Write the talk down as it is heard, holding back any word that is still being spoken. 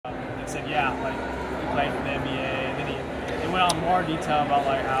said, yeah, like he played for the NBA, and then he went on more detail about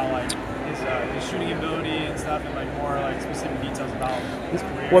like how like his shooting ability and stuff, and like more like specific details about his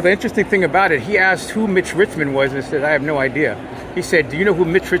career. Well, the interesting thing about it, he asked who Mitch Richmond was, and said, I have no idea. He said, do you know who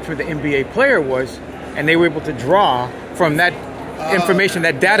Mitch Richmond, the NBA player, was? And they were able to draw from that information,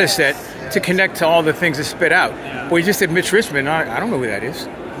 that data set, to connect to all the things that spit out. Yeah. Well, you just said Mitch Richmond. I don't know who that is.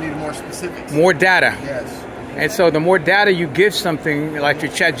 You need more specifics. More data. Yes. And so the more data you give something like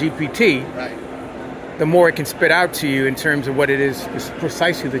your Chat GPT, Right. the more it can spit out to you in terms of what it is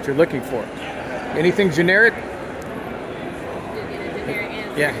precisely that you're looking for. Anything generic?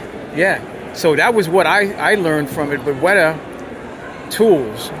 Yeah, yeah. So that was what I learned from it. But Weta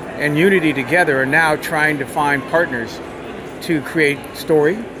tools and Unity together are now trying to find partners to create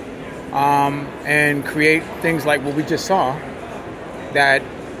story and create things like what we just saw that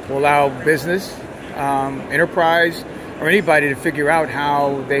will allow business, enterprise, or anybody to figure out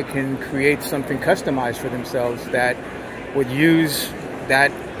how they can create something customized for themselves that would use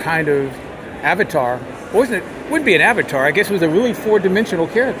that kind of avatar. Wouldn't be an avatar. I guess it was a really four-dimensional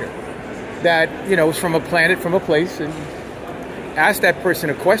character that, you know, was from a planet, from a place, and ask that person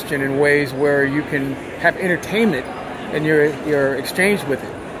a question in ways where you can have entertainment in your exchange with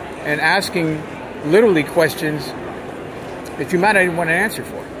it, and asking literally questions that you might not even want an answer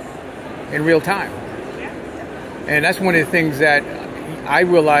for in real time. And that's one of the things that I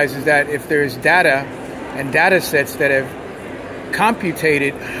realize is that if there's data and data sets that have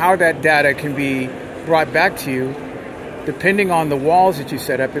computated how that data can be brought back to you, depending on the walls that you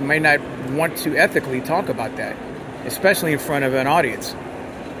set up, it may not want to ethically talk about that, especially in front of an audience.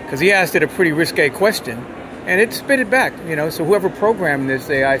 Because he asked it a pretty risque question, and it spit it back, you know. So whoever programmed this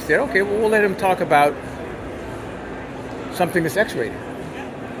AI said, okay, well, we'll let him talk about something that's X-rated.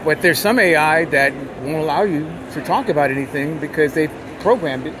 But there's some AI that won't allow you to talk about anything because they've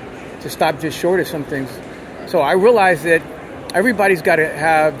programmed it to stop just short of some things. So I realize that everybody's got to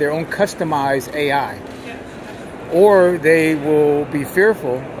have their own customized AI, or they will be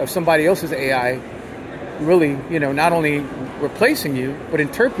fearful of somebody else's AI really, you know, not only replacing you, but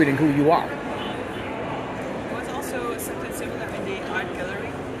interpreting who you are. It was also something similar in the art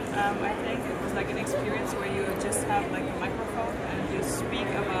gallery. I think it was like an experience where you just have like a microphone and you speak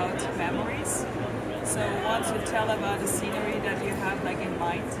about memories. So once you tell about the scenery that you have like in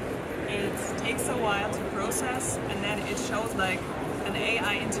mind, it takes a while to process, and then it shows like an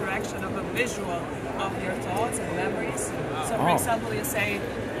AI interaction of a visual of your thoughts and memories. So for example, you say,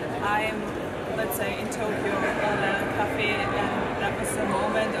 I'm, let's say, in Tokyo in a cafe, and that was a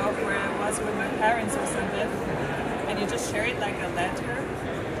moment of where I was with my parents or something, and you just share it like a letter,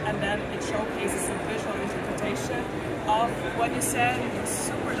 and then it showcases a visual interpretation of what you said. It was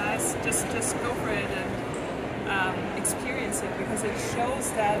super nice. Just go for it and experience it, because it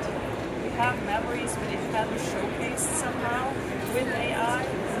shows that we have memories, but it can be showcased somehow with AI.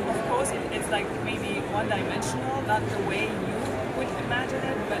 Of course, it's like maybe one-dimensional, not the way you would imagine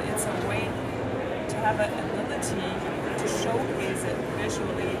it, but it's a way to have an ability to showcase it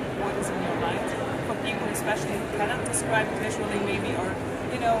visually, what is in your mind. For people especially who cannot describe it visually maybe, or,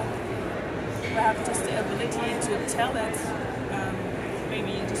 you know, who have just the ability to tell it,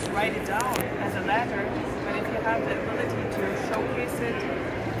 maybe you just write it down as a letter, but if you have the ability to showcase it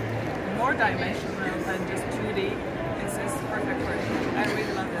more dimensional than just 2D, it's just perfect for it. I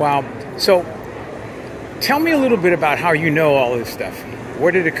really love it. Wow. So tell me a little bit about how you know all this stuff.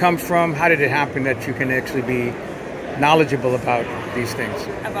 Where did it come from? How did it happen that you can actually be knowledgeable about these things?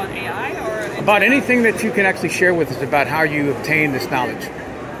 About AI or? About anything that you can actually share with us about how you obtain this knowledge.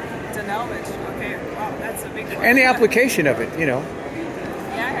 The knowledge, okay. Wow, that's a big one. And the application of it, you know.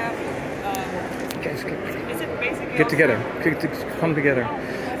 Yeah, I have. Okay, Is it basically get together. Come together.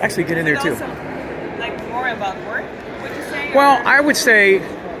 Actually, get in there too. Also, like more about work, would you say? Well, I would say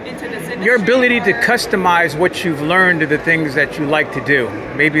into this industry, your ability to or? customize what you've learned to the things that you like to do,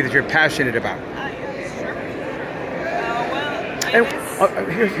 maybe that you're passionate about. Yeah, sure. Well, I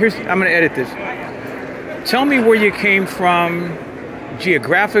guess. Here's I'm going to edit this. Tell me where you came from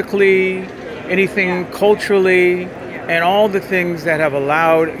geographically, anything culturally, and all the things that have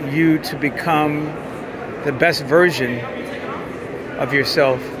allowed you to become the best version of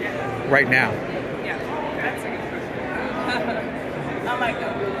yourself right now. Yeah, that's a good question. I like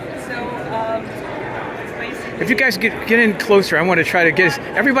that. So, basically. If you guys get in closer, I want to try to get.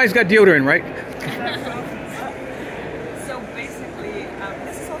 Everybody's got deodorant, right? So basically,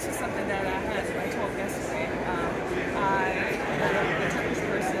 this is also something that I had in my talk yesterday. I'm a Turkish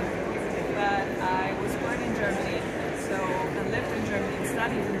person, but I was born in Germany, so I lived in Germany and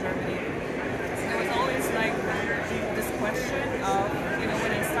studied in Germany. So it was always like this question of, you know,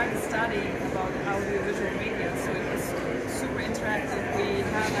 when I started studying studying about audiovisual media, so it was super interactive. We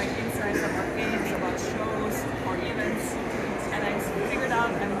had like insights about games, about shows or events, and I figured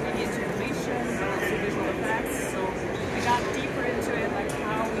out I'm really into animation, but also visual effects. So I got deeper into it, like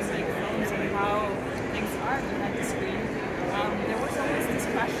how we make films and how things are behind the screen. There was always this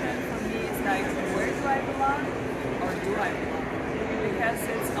question for me, it's like, where do I belong or do I belong? Because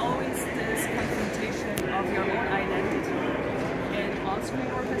it's always this confrontation of your own identity in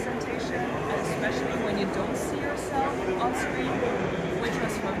on-screen representation, and especially when you don't see yourself on screen, which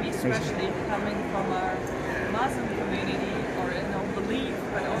was for me especially coming from a Muslim community or belief,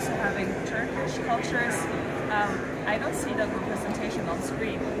 but also having Turkish cultures. I don't see that representation on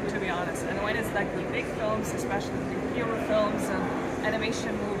screen, to be honest. And when it's like the big films, especially the hero films and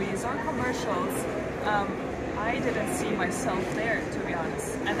animation movies or commercials, I didn't see myself there, to be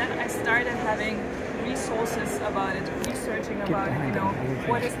honest. And then I started having resources about it, researching about it,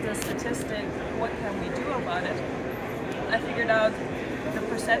 what is the statistic, what can we do about it. I figured out the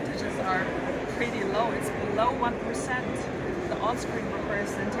percentages are pretty low. It's below 1%, the on-screen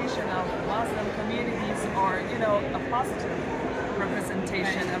representation of Muslim communities, or, a positive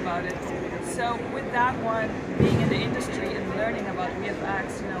representation about it. So with that one, being in the industry and learning about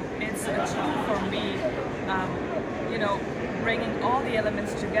VFX, it's a tool for me, bringing all the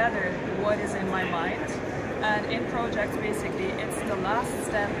elements together, what is in my mind. And in projects, basically, it's the last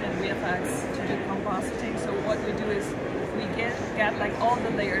step in VFX to do compositing. So what we do is we get like all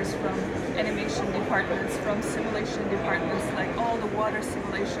the layers from animation departments, from simulation departments, like all the water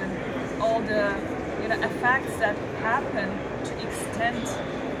simulation, all the effects that happen to extend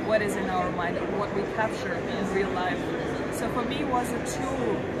what is in our mind, what we capture in real life. So for me, it was a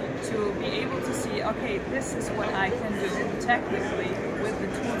tool to be able to see, okay, this is what I can do technically with the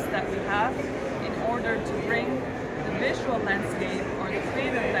tools that we have in order to bring the visual landscape or the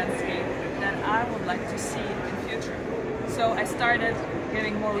creative landscape that I would like to see in future. So I started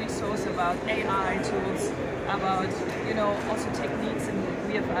getting more resources about AI tools, about also techniques in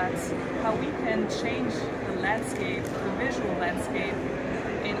VFX, how we can change the landscape, the visual landscape,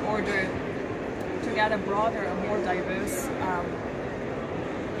 in order to get a broader and more diverse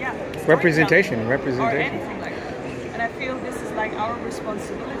representation or anything like that. And I feel this is like our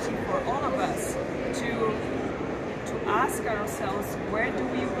responsibility for all of us to ask ourselves, where do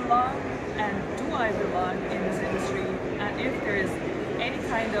we belong and do I belong in this industry? And if there is any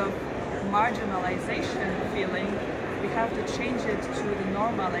kind of marginalization feeling, we have to change it to the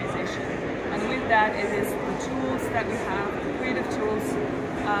normalization. And with that, it is the tools that we have, the creative tools,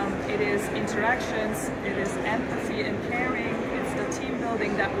 it is interactions, it is empathy and caring, it's the team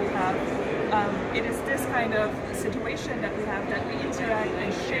building that we have. It is this kind of situation that we have, that we interact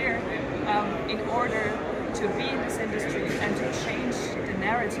and share in order to be in this industry and to change the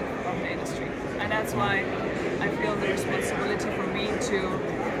narrative of the industry. And that's why I feel the responsibility for me to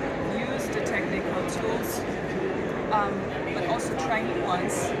use the technical tools, but also try new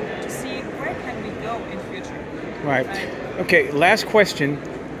ones to see where can we go in future. Right. Okay, last question.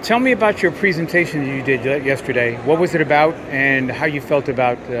 Tell me about your presentation you did yesterday. What was it about and how you felt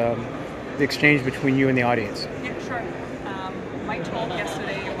about the exchange between you and the audience? Yeah, sure. My talk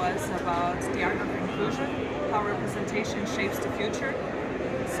yesterday was about the art of inclusion, how representation shapes the future.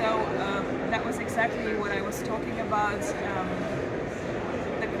 So that was exactly what I was talking about.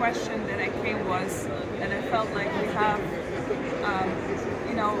 The question that I came was that I felt like we have,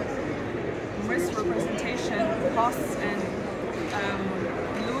 misrepresentation costs in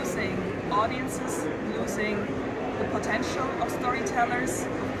losing audiences, losing the potential of storytellers,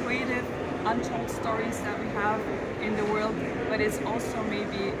 of creative, untold stories that we have in the world, but it's also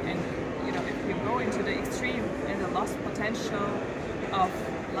maybe, if you go into the extreme, in the lost potential of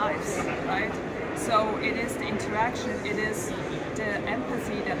lives, right? So it is the interaction, it is the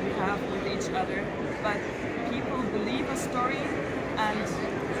empathy that we have with each other, but people believe a story, and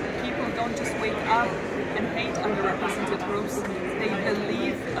people don't just wake up and hate underrepresented groups, they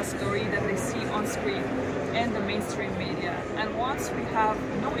believe a story that they see on screen in the mainstream media. And once we have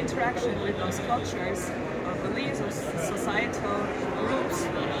no interaction with those cultures or beliefs or societal groups,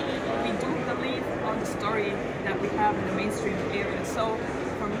 we do believe on the story that we have in the mainstream area. So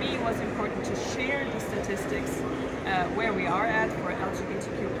for me, it was important to share the statistics where we are at for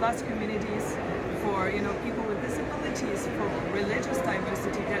LGBTQ+ communities, for people with disabilities, for religious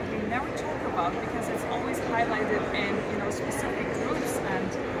diversity that we never talk about because it's always highlighted in specific groups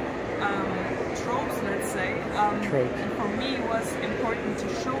and tropes, let's say. And for me, it was important to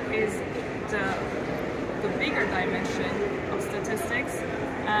showcase the bigger dimension of statistics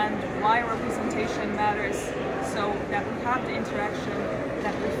and why representation matters, so that we have the interaction,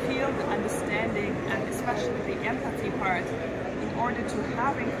 that we feel the especially the empathy part. In order to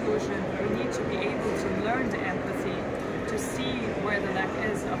have inclusion, we need to be able to learn the empathy, to see where the lack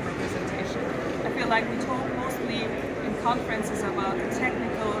is of representation. I feel like we talk mostly in conferences about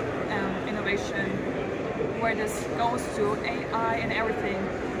technical innovation, where this goes to AI and everything,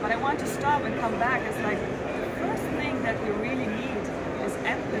 but I want to stop and come back. It's like the first thing that we really need is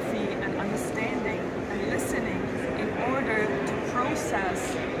empathy and understanding and listening in order to process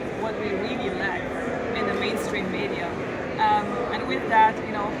what we really lack in the mainstream media. And with that,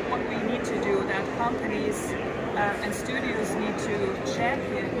 what we need to do, that companies and studios need to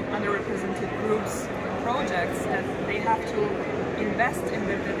champion underrepresented groups, projects that they have to invest in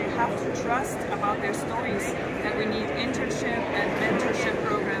them, that they have to trust about their stories, that we need internship and mentorship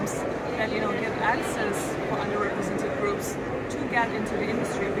programs that give access for underrepresented groups to get into the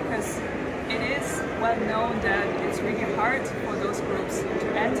industry, because it is well known that it's really hard for those groups to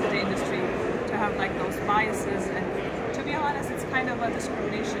enter the industry, to have like those biases, and to be honest, it's kind of a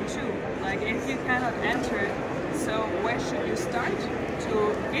discrimination too. Like, if you cannot enter, so where should you start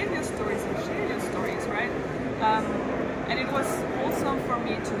to give your stories and share your stories, right? And it was awesome for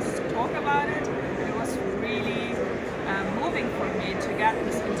me to talk about it. It was really moving for me to get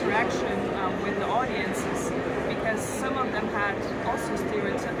this interaction with the audiences, because some of them had also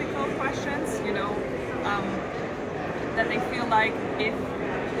stereotypical questions, that they feel like if,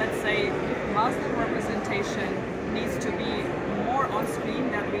 let's say, Muslim representation needs to be more on screen,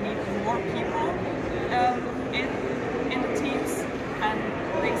 that we need more people in the teams, and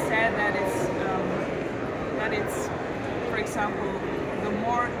they said that it's, for example, the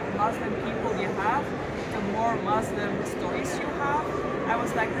more Muslim people you have, the more Muslim stories you have. I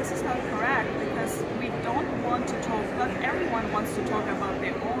was like, this is not correct, because we don't want to talk, not everyone wants to talk about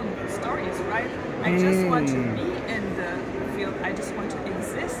their own stories, right? I just want to be in the field, I just want to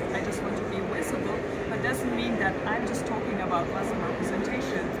exist, I just want to be visible, but doesn't mean that I'm just talking about Muslim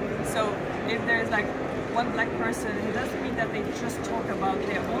representation. So if there's like one black person, it doesn't mean that they just talk about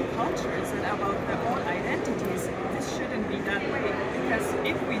their own cultures and about their own identities. This shouldn't be that way, because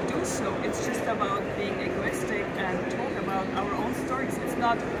if we do so, it's just about being egoistic and talk about our own stories. It's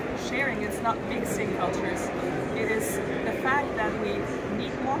not sharing, it's not mixing cultures. It is the fact that we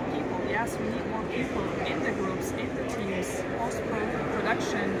need more people. Yes, we need more people in the groups, in the teams,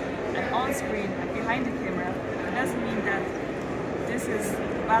 post-production and on screen and behind the camera. It doesn't mean that this is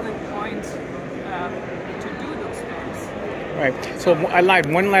a valid point to do those things. Right. So I lied.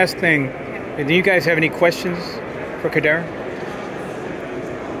 One last thing. Do you guys have any questions for Kader?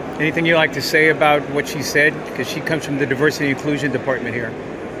 Anything you'd like to say about what she said? Because she comes from the diversity and inclusion department here.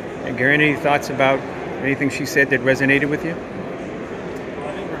 And Gary, any thoughts about anything she said that resonated with you? Well,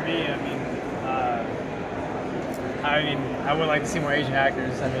 I think for me, I would like to see more Asian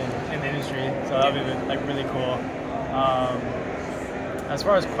actors. In the industry, so that would be like really cool. As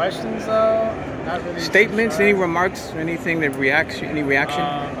far as questions, though, not really. Statements, sure. any remarks, anything that reaction?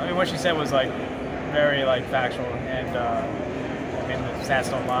 What she said was like very like factual, and the stats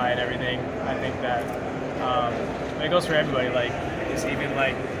don't lie and everything. I think that it goes for everybody. Like, it's even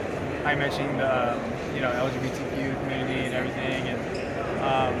like I mentioned the LGBTQ community and everything, and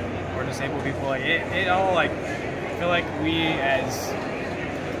or disabled people. Like it all like I feel like we as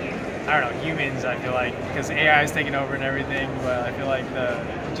humans, I feel like, because AI is taking over and everything, but I feel like the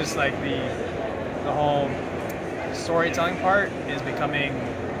whole storytelling part is becoming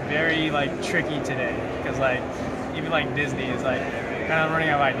very like tricky today, because like even like Disney is like kind of running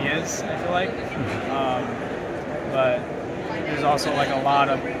out of ideas, I feel like. But there's also like a lot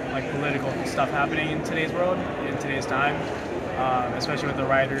of like political stuff happening in today's world, in today's time, especially with the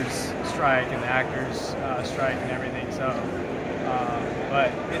writers' strike and the actors' strike and everything. So, but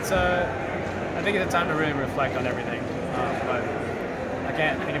I think it's a time to really reflect on everything. But I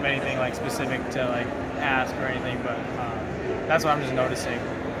can't think of anything like specific to like ask or anything. But that's what I'm just noticing.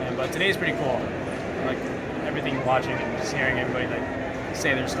 But today's pretty cool. Like everything, watching and just hearing everybody like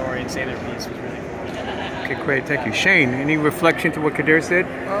say their story and say their piece was really cool. Okay, great, thank you. Shane, any reflection to what Kader said?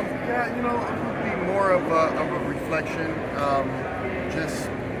 Yeah, it would be more of a reflection, just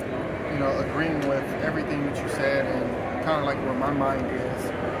agreeing with everything that you said, and kind of like where my mind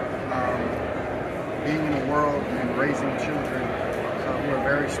is, being in a world and raising children who are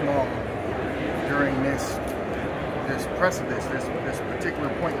very small during this precipice, this particular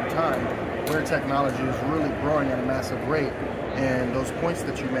point in time where technology is really growing at a massive rate. And those points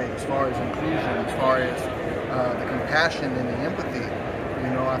that you make as far as inclusion, as far as the compassion and the empathy,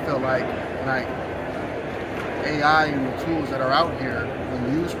 I feel like AI and the tools that are out here,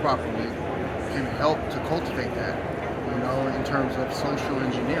 when used properly, can help to cultivate that, in terms of social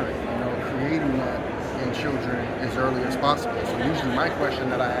engineering, creating that children as early as possible. So usually my question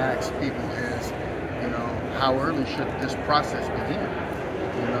that I ask people is, how early should this process begin?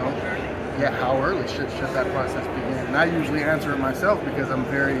 How early should that process begin? And I usually answer it myself because I'm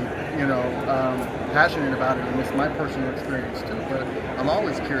very, passionate about it, and it's my personal experience too. But I'm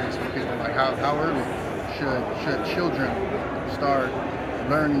always curious for people, like how early should children start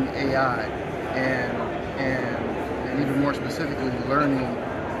learning AI and even more specifically learning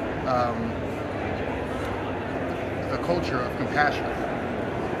the culture of compassion.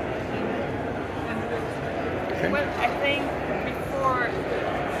 Well, I think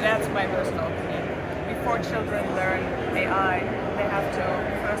that's my personal opinion, before children learn AI, they have to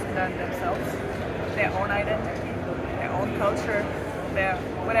first learn themselves, their own identity, their own culture, their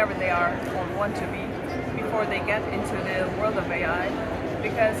whatever they are or want to be, before they get into the world of AI,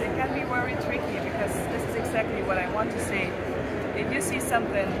 because it can be very tricky, because this is exactly what I want to say. If you see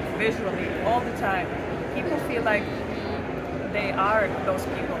something visually all the time, people feel like they are those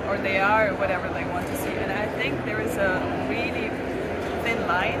people, or they are whatever they want to see. And I think there is a really thin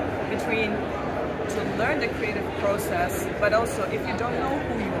line between to learn the creative process, but also if you don't know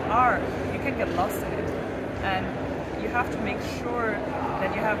who you are, you can get lost in it. And you have to make sure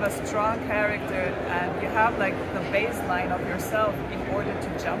that you have a strong character and you have like the baseline of yourself in order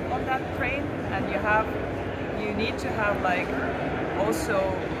to jump on that train. And you need to have like also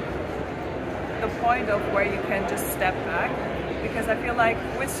the point of where you can just step back. Because I feel like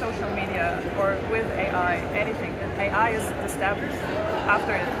with social media or with AI, anything, AI is established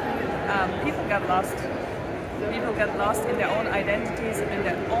after it. People get lost. People get lost in their own identities, in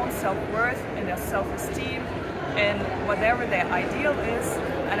their own self-worth, in their self-esteem, in whatever their ideal is.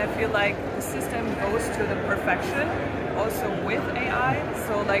 And I feel like the system goes to the perfection also with AI.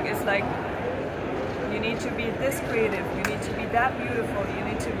 So like it's like you need to be this creative, you need to be that beautiful, you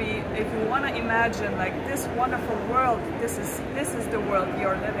need to be, if you want to imagine like this wonderful world, this is the world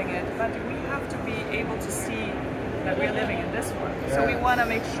you're living in, but we have to be able to see that we're living in this world. Yeah. So we want to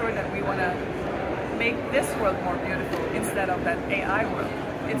make sure that we want to make this world more beautiful instead of that AI world.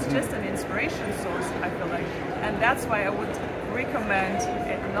 It's just an inspiration source, I feel like. And that's why I would recommend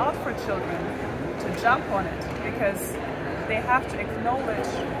it not for children to jump on it, because they have to acknowledge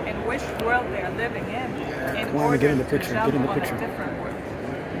in which world they are living in order to jump on a different world.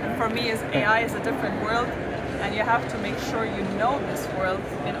 And for me, AI is a different world, and you have to make sure you know this world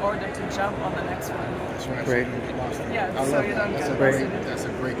in order to jump on the next one. That's right. Great. Yeah, so you don't get great. That's a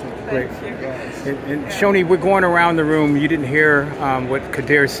great thing. Great. And Shoni, we're going around the room. You didn't hear what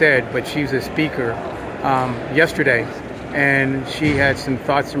Kader said, but she's a speaker yesterday, and she had some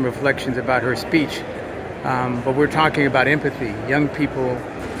thoughts and reflections about her speech. But we're talking about empathy, young people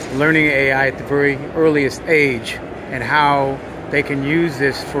learning AI at the very earliest age, and how they can use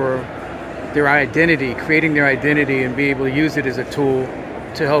this for their identity, creating their identity, and be able to use it as a tool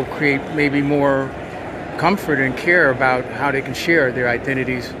to help create maybe more comfort and care about how they can share their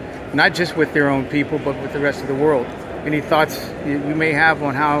identities, not just with their own people, but with the rest of the world. Any thoughts you may have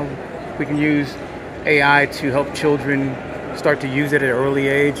on how we can use AI to help children start to use it at an early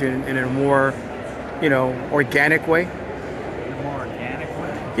age and in a more organic way? In a more organic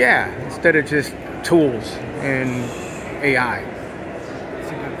way? Yeah, instead of just tools and AI.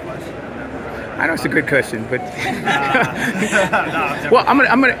 It's a good question. I know it's a good question, but well, I'm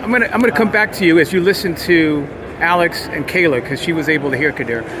gonna come back to you as you listen to Alex and Kayla, because she was able to hear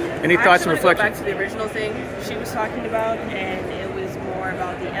Kader. Any thoughts and reflections? Go back to the original thing she was talking about, and it was more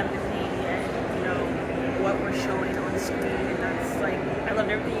about the empathy and what we're showing on screen. And that's like, I loved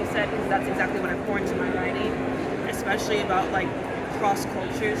everything you said, because that's exactly what I pour into my writing, especially about like cross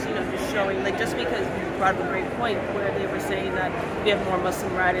cultures. Just showing, like, just because you brought up a great point where they were saying that we have more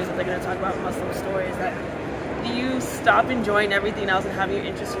Muslim writers that they're going to talk about Muslim stories, that do you stop enjoying everything else and having your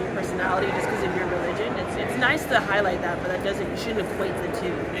interest in your personality just because of your religion? It's nice to highlight that, but that you shouldn't equate the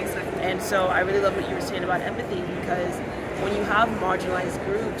two. Exactly. And so I really love what you were saying about empathy, because when you have marginalized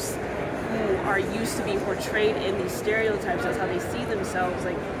groups who are used to being portrayed in these stereotypes, that's how they see themselves,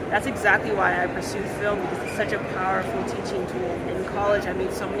 like, that's exactly why I pursued film, because it's such a powerful teaching tool. In college, I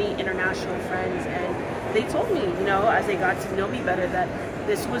made so many international friends, and they told me, as they got to know me better, that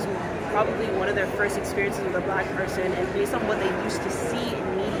this was probably one of their first experiences with a black person, and based on what they used to see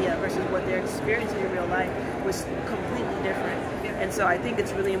in media versus what they're experiencing in real life was completely different. And so I think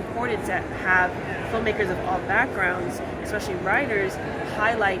it's really important to have filmmakers of all backgrounds, especially writers,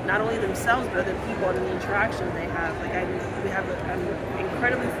 highlight not only themselves but other people and the interaction they have. Like I'm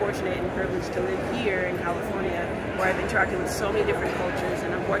incredibly fortunate and privileged to live here in California, where I've interacted with so many different cultures,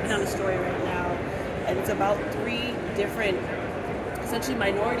 and I'm working on a story right now, and it's about 3 different essentially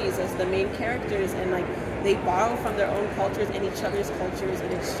minorities as the main characters, and like they borrow from their own cultures and each other's cultures,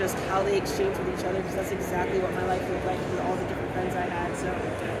 and it's just how they exchange with each other, because that's exactly what my life looked like with all the different friends I had. So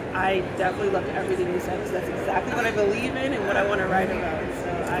I definitely loved everything you said, because that's exactly what I believe in and what I want to write about. So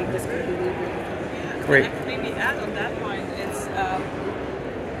I just completely agree. Great. And maybe add on that point, it's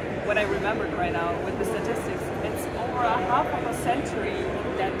what I remembered right now with the statistics. It's over a half of a century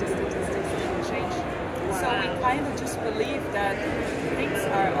that the statistics didn't change. So we kind of just believe that things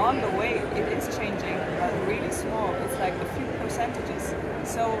are on the way. It is changing, but really small. It's like a few percentages.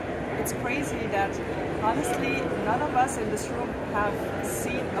 So it's crazy that honestly, none of us in this room have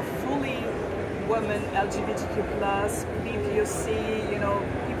seen a fully woman, LGBTQ+, BPOC, you know,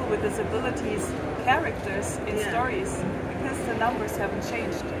 people with disabilities characters in stories, because the numbers haven't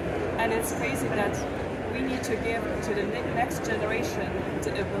changed. And it's crazy that we need to give to the next generation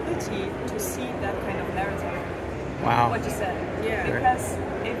the ability to see that kind of narrative. Wow. What you said. Yeah. Because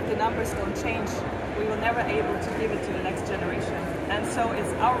if the numbers don't change, we will never able to give it to the next generation. And so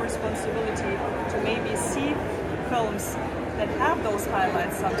it's our responsibility to maybe see films that have those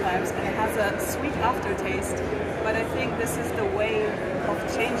highlights sometimes, and it has a sweet aftertaste. But I think this is the way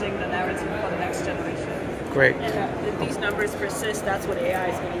of changing the narrative for the next generation. Great. And if these numbers persist, that's what AI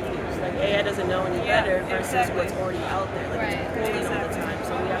is going to use. Like AI doesn't know any better versus what's already out there. Like it's pulling all the time.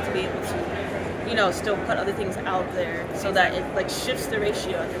 So we have to be able to, you know, still put other things out there so that it like shifts the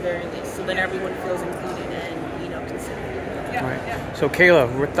ratio at the very least, so that everyone feels included and, you know, considered. All right. So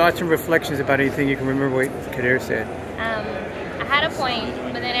Kayla, thoughts and reflections about anything you can remember what Kader said? I had a point,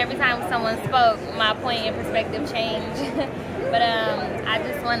 but then every time someone spoke, my point and perspective changed. But I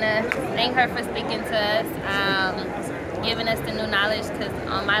just want to thank her for speaking to us, giving us the new knowledge, because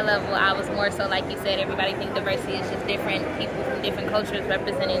on my level, I was more so, like you said, everybody thinks diversity is just different people from different cultures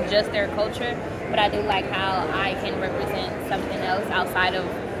representing just their culture. But I do like how I can represent something else outside of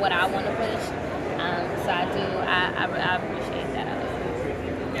what I want to push. So I appreciate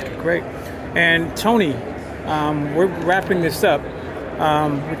that. Great. And Tony, we're wrapping this up.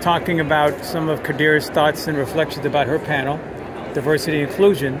 We're talking about some of Kader's thoughts and reflections about her panel, Diversity and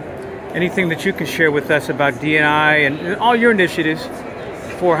Inclusion. Anything that you can share with us about D&I and all your initiatives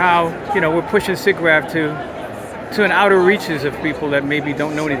for how, you know, we're pushing SIGGRAPH to an outer reaches of people that maybe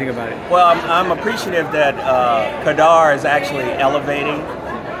don't know anything about it? Well, I'm appreciative that Kader is actually elevating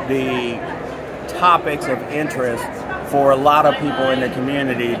the topics of interest for a lot of people in the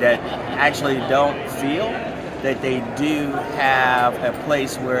community that actually don't feel that they do have a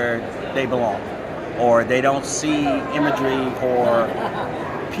place where they belong, or they don't see imagery or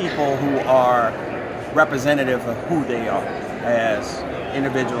people who are representative of who they are as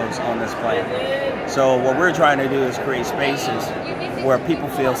individuals on this planet. So what we're trying to do is create spaces where people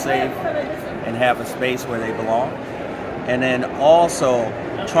feel safe and have a space where they belong, and then also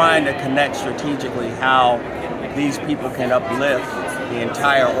trying to connect strategically how these people can uplift the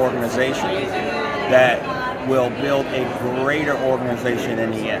entire organization that will build a greater organization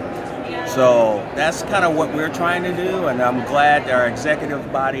in the end. So that's kind of what we're trying to do, and I'm glad that our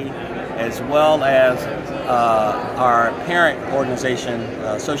executive body, as well as our parent organization,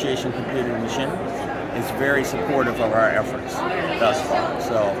 Association Computer and Machine, is very supportive of our efforts thus far.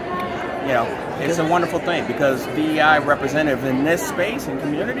 So, you know, it's a wonderful thing, because DEI representative in this space and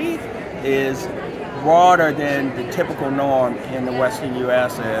community is broader than the typical norm in the Western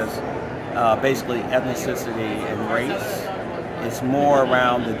U.S. as basically ethnicity and race. It's more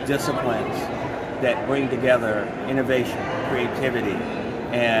around the disciplines that bring together innovation, creativity,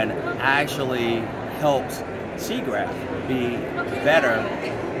 and actually helps SIGGRAPH be better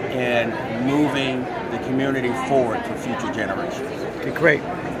in moving the community forward to future generations. Okay, great.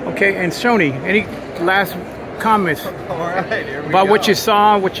 Okay, and Shoni, any last comments about what you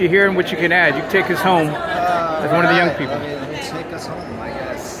saw, what you hear, and what you can add? You take us home as one of the young people. Take us home, I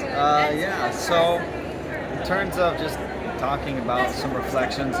guess. Yeah, so in terms of just talking about some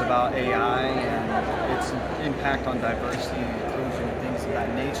reflections about AI and its impact on diversity and inclusion and things of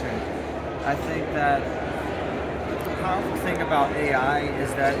that nature, I think that the powerful thing about AI is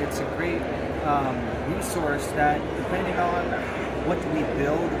that it's a great resource that, depending on what we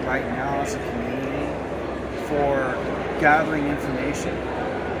build right now as a community for gathering information,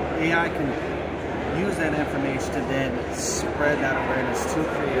 AI can use that information to then spread that awareness to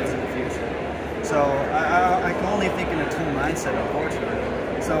creators in the future. So I can only think in a two mindset,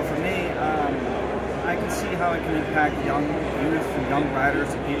 unfortunately. So for me, I can see how it can impact young youth and young writers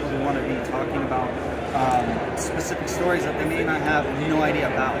and people who want to be talking about specific stories that they may not have no idea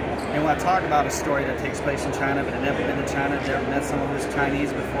about. They want to talk about a story that takes place in China, but they've never been to China, they've met someone who's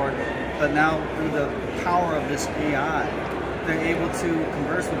Chinese before. But now, through the power of this AI, they're able to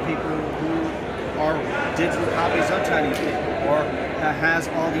converse with people who are digital copies of Chinese people, or has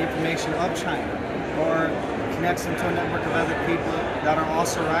all the information of China, or connects them to a network of other people that are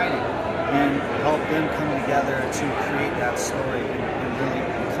also writing, and help them come together to create that story and really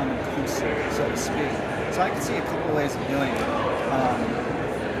become inclusive, so to speak. So I can see a couple ways of doing it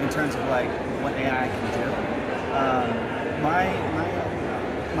in terms of like what AI can do.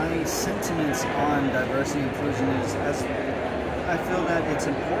 My sentiments on diversity and inclusion is, as I feel that it's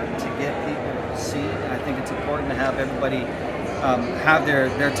important to get people seen. I think it's important to have everybody have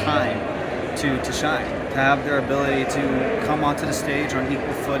their time to shine, to have their ability to come onto the stage on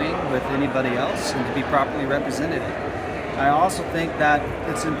equal footing with anybody else and to be properly represented. I also think that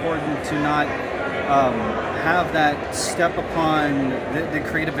it's important to not have that step upon the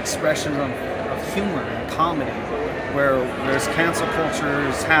creative expression of humor and comedy, where there's cancel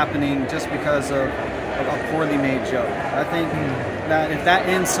cultures happening just because of a poorly made joke. I think that if that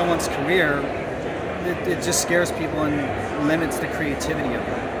ends someone's career, it just scares people and limits the creativity of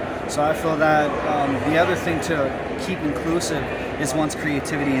them. So I feel that the other thing to keep inclusive is one's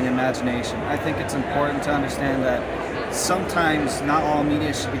creativity and imagination. I think it's important to understand that sometimes not all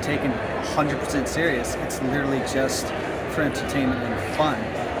media should be taken 100% serious. It's literally just for entertainment and fun.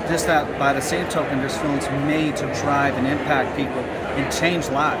 Just that by the same token, there's films made to drive and impact people and change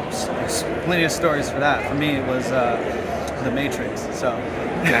lives. There's plenty of stories for that. For me, it was The Matrix. So,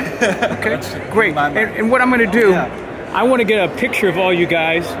 okay, great. And what I'm going to do, I want to get a picture of all you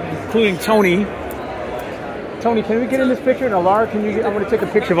guys, including Tony. Tony, can we get in this picture? And Laura, can you get? I want to take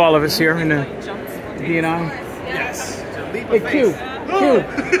a picture of all of us here in the D&I. Yes. Hey, Q.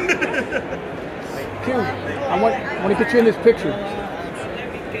 I want to get you in this picture.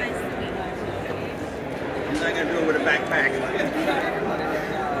 With a backpack.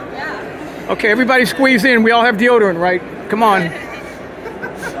 Okay, everybody squeeze in. We all have deodorant, right? Come on.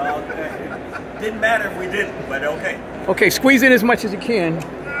 Didn't matter if we didn't, but okay. Okay, squeeze in as much as you can.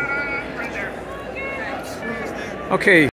 Okay.